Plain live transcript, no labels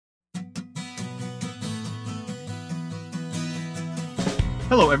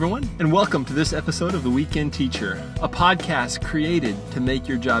Hello, everyone, and welcome to this episode of The Weekend Teacher, a podcast created to make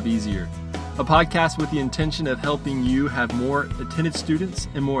your job easier. A podcast with the intention of helping you have more attentive students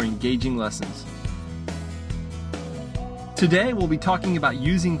and more engaging lessons. Today, we'll be talking about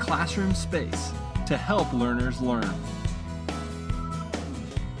using classroom space to help learners learn.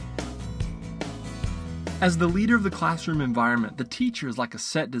 As the leader of the classroom environment, the teacher is like a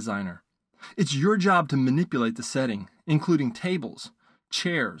set designer. It's your job to manipulate the setting, including tables,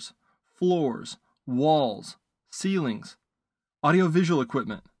 chairs, floors, walls, ceilings, audiovisual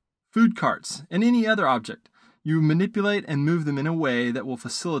equipment, food carts, and any other object. You manipulate and move them in a way that will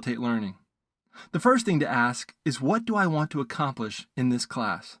facilitate learning. The first thing to ask is, what do I want to accomplish in this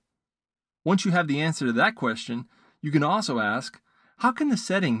class? Once you have the answer to that question, you can also ask, how can the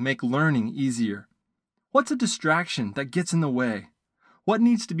setting make learning easier? What's a distraction that gets in the way? What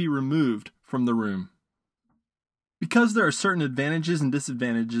needs to be removed from the room? Because there are certain advantages and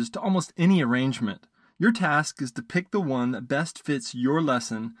disadvantages to almost any arrangement, your task is to pick the one that best fits your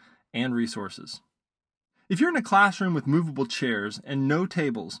lesson and resources. If you're in a classroom with movable chairs and no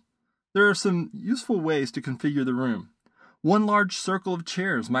tables, there are some useful ways to configure the room. One large circle of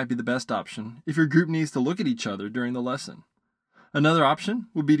chairs might be the best option if your group needs to look at each other during the lesson. Another option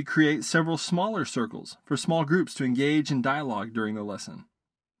would be to create several smaller circles for small groups to engage in dialogue during the lesson.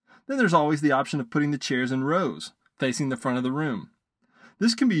 Then there's always the option of putting the chairs in rows, facing the front of the room.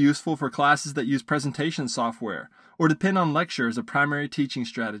 This can be useful for classes that use presentation software or depend on lecture as a primary teaching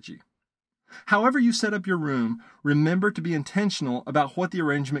strategy. However you set up your room, remember to be intentional about what the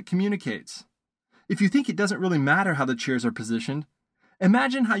arrangement communicates. If you think it doesn't really matter how the chairs are positioned,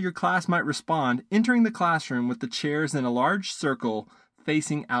 imagine how your class might respond entering the classroom with the chairs in a large circle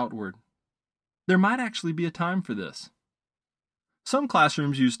facing outward. There might actually be a time for this. Some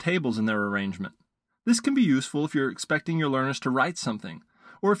classrooms use tables in their arrangement. This can be useful if you're expecting your learners to write something,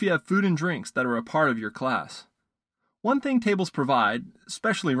 or if you have food and drinks that are a part of your class. One thing tables provide,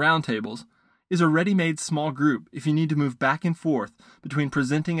 especially round tables, is a ready-made small group if you need to move back and forth between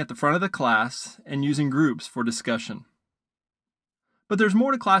presenting at the front of the class and using groups for discussion. But there's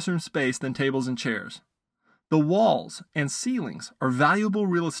more to classroom space than tables and chairs. The walls and ceilings are valuable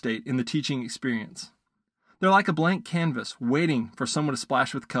real estate in the teaching experience. They're like a blank canvas waiting for someone to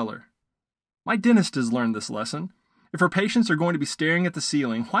splash with color. My dentist has learned this lesson. If her patients are going to be staring at the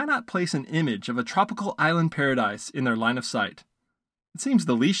ceiling, why not place an image of a tropical island paradise in their line of sight? It seems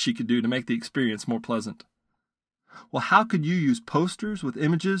the least she could do to make the experience more pleasant. Well, how could you use posters with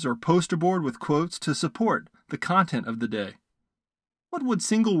images or poster board with quotes to support the content of the day? What would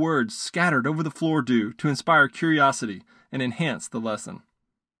single words scattered over the floor do to inspire curiosity and enhance the lesson?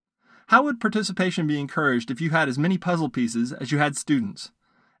 How would participation be encouraged if you had as many puzzle pieces as you had students,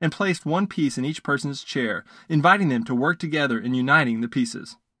 and placed one piece in each person's chair, inviting them to work together in uniting the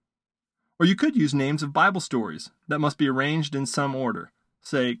pieces? Or you could use names of Bible stories that must be arranged in some order,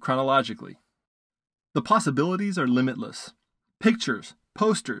 say chronologically. The possibilities are limitless. Pictures,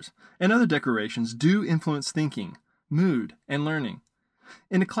 posters, and other decorations do influence thinking, mood, and learning.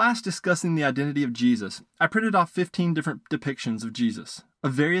 In a class discussing the identity of Jesus, I printed off 15 different depictions of Jesus,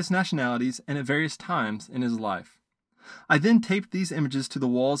 of various nationalities and at various times in his life. I then taped these images to the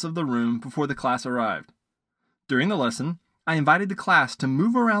walls of the room before the class arrived. During the lesson, I invited the class to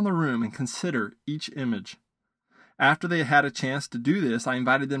move around the room and consider each image. After they had a chance to do this, I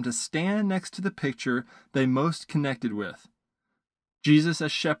invited them to stand next to the picture they most connected with. Jesus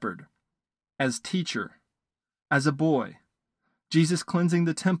as shepherd, as teacher, as a boy, Jesus cleansing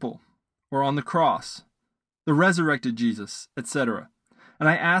the temple or on the cross, the resurrected Jesus, etc. And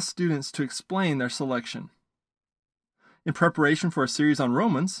I asked students to explain their selection. In preparation for a series on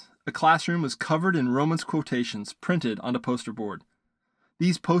Romans, a classroom was covered in Romans quotations printed on a poster board.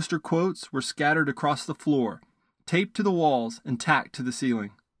 These poster quotes were scattered across the floor, taped to the walls, and tacked to the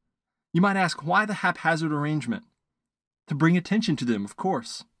ceiling. You might ask, why the haphazard arrangement? To bring attention to them, of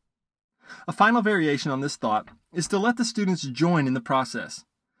course. A final variation on this thought is to let the students join in the process.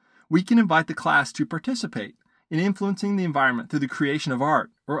 We can invite the class to participate in influencing the environment through the creation of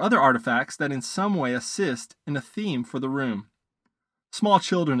art or other artifacts that in some way assist in a theme for the room. Small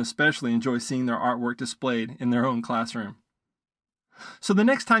children especially enjoy seeing their artwork displayed in their own classroom. So the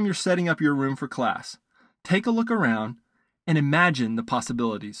next time you're setting up your room for class, take a look around and imagine the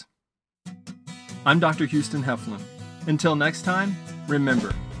possibilities. I'm Dr. Houston Heflin. Until next time,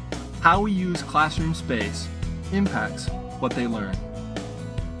 remember, how we use classroom space impacts what they learn.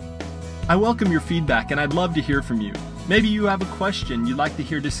 I welcome your feedback, and I'd love to hear from you. Maybe you have a question you'd like to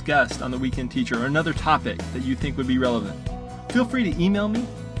hear discussed on The Weekend Teacher or another topic that you think would be relevant. Feel free to email me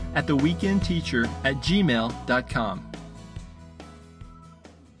at theweekendteacher@gmail.com.